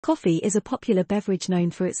Coffee is a popular beverage known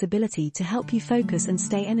for its ability to help you focus and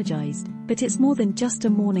stay energized, but it's more than just a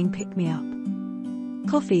morning pick-me-up.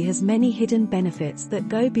 Coffee has many hidden benefits that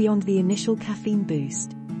go beyond the initial caffeine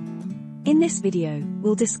boost. In this video,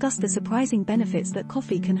 we'll discuss the surprising benefits that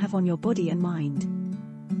coffee can have on your body and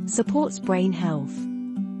mind. Supports brain health.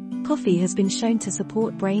 Coffee has been shown to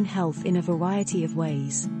support brain health in a variety of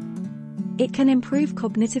ways. It can improve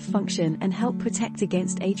cognitive function and help protect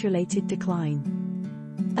against age-related decline.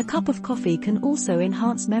 A cup of coffee can also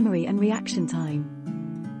enhance memory and reaction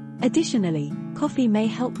time. Additionally, coffee may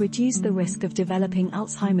help reduce the risk of developing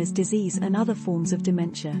Alzheimer's disease and other forms of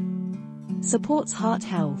dementia. Supports heart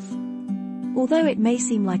health. Although it may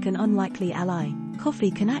seem like an unlikely ally,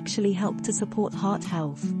 coffee can actually help to support heart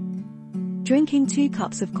health. Drinking 2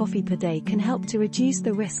 cups of coffee per day can help to reduce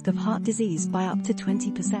the risk of heart disease by up to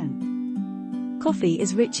 20%. Coffee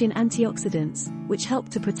is rich in antioxidants, which help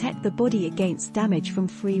to protect the body against damage from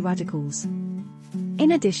free radicals.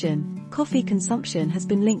 In addition, coffee consumption has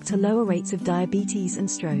been linked to lower rates of diabetes and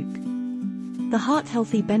stroke. The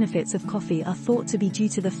heart-healthy benefits of coffee are thought to be due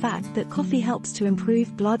to the fact that coffee helps to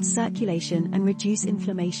improve blood circulation and reduce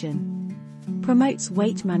inflammation. Promotes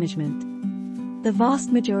weight management. The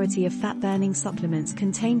vast majority of fat-burning supplements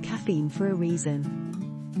contain caffeine for a reason.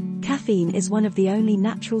 Caffeine is one of the only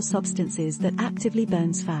natural substances that actively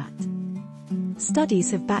burns fat.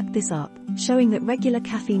 Studies have backed this up, showing that regular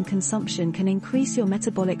caffeine consumption can increase your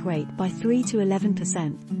metabolic rate by 3 to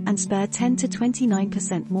 11% and spare 10 to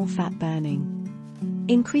 29% more fat burning.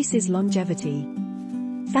 Increases longevity.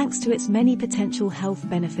 Thanks to its many potential health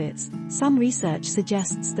benefits, some research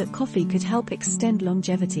suggests that coffee could help extend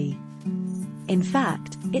longevity. In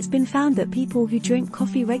fact, it's been found that people who drink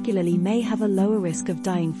coffee regularly may have a lower risk of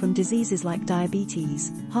dying from diseases like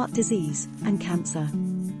diabetes, heart disease, and cancer.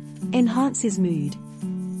 Enhances mood.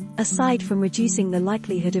 Aside from reducing the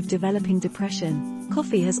likelihood of developing depression,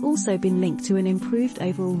 coffee has also been linked to an improved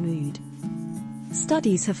overall mood.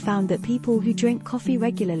 Studies have found that people who drink coffee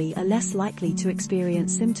regularly are less likely to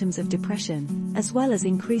experience symptoms of depression, as well as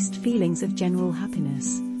increased feelings of general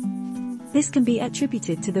happiness. This can be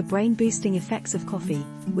attributed to the brain-boosting effects of coffee,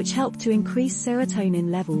 which help to increase serotonin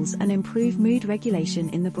levels and improve mood regulation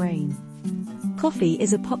in the brain. Coffee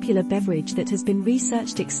is a popular beverage that has been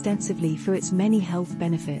researched extensively for its many health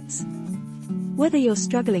benefits. Whether you're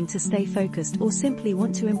struggling to stay focused or simply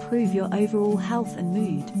want to improve your overall health and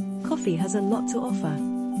mood, coffee has a lot to offer.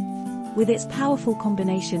 With its powerful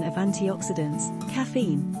combination of antioxidants,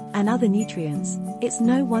 caffeine, and other nutrients, it's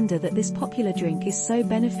no wonder that this popular drink is so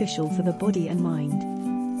beneficial for the body and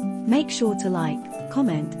mind. Make sure to like,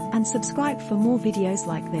 comment, and subscribe for more videos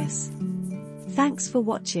like this. Thanks for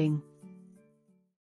watching.